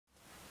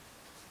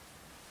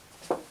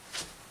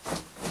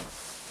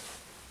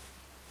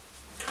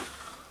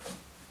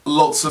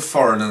Lots of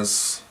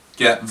foreigners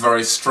get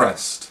very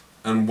stressed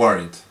and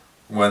worried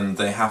when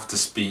they have to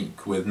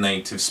speak with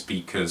native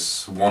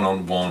speakers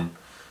one-on-one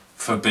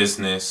for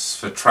business,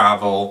 for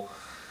travel,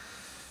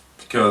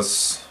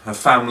 because of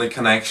family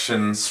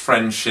connections,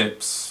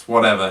 friendships,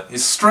 whatever.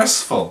 It's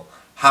stressful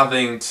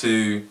having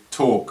to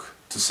talk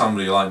to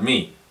somebody like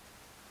me,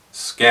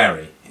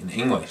 scary, in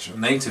English, a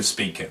native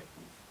speaker.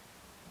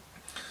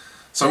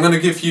 So I'm going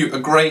to give you a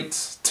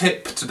great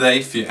tip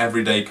today for your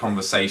everyday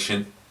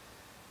conversation.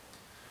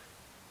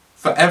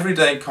 For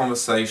everyday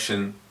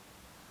conversation,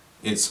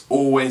 it's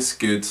always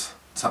good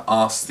to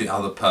ask the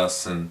other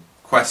person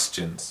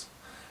questions,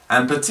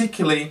 and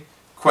particularly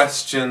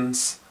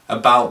questions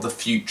about the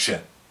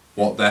future,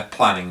 what they're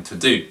planning to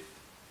do.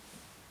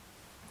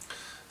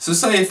 So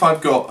say if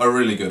I've got a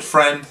really good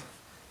friend,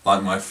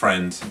 like my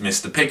friend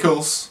Mr.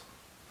 Pickles,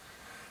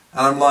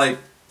 and I'm like,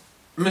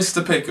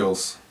 Mr.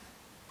 Pickles,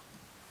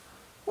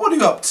 what are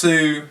you up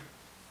to?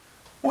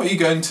 What are you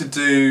going to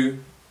do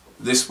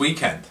this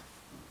weekend?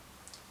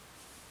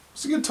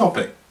 It's a good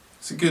topic.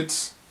 It's a good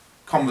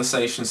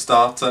conversation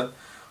starter.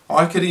 Or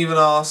I could even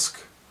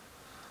ask,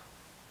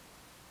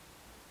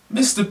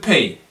 Mr.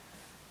 P,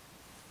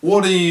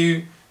 what are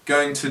you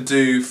going to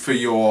do for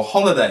your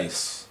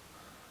holidays?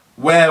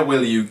 Where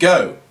will you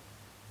go?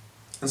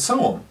 And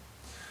so on.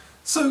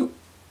 So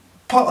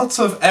part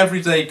of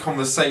everyday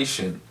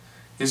conversation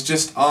is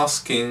just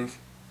asking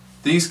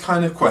these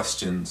kind of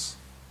questions,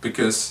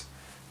 because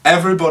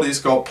everybody's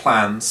got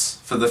plans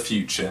for the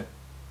future.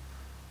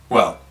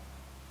 Well,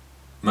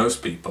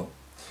 most people.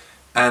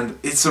 And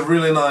it's a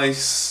really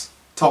nice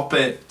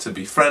topic to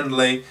be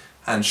friendly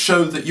and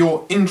show that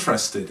you're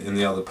interested in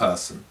the other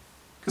person.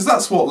 Because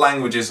that's what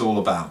language is all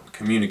about,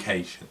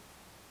 communication.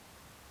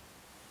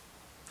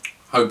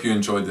 Hope you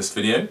enjoyed this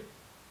video.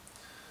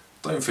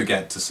 Don't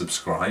forget to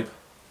subscribe.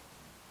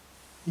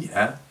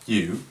 Yeah,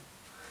 you.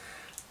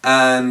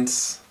 And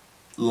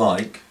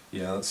like,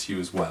 yeah, that's you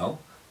as well.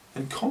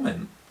 And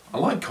comment. I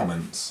like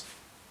comments.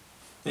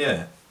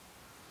 Yeah.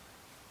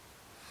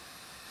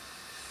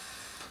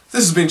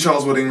 This has been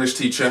Charles Wood, English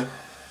teacher,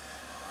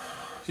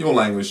 your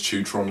language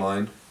tutor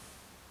online.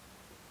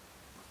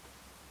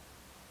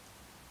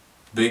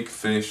 Big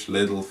fish,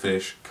 little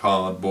fish,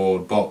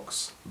 cardboard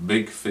box.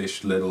 Big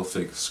fish, little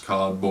fish,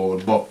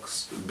 cardboard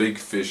box. Big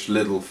fish,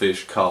 little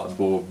fish,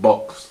 cardboard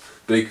box.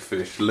 Big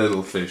fish,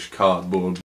 little fish, cardboard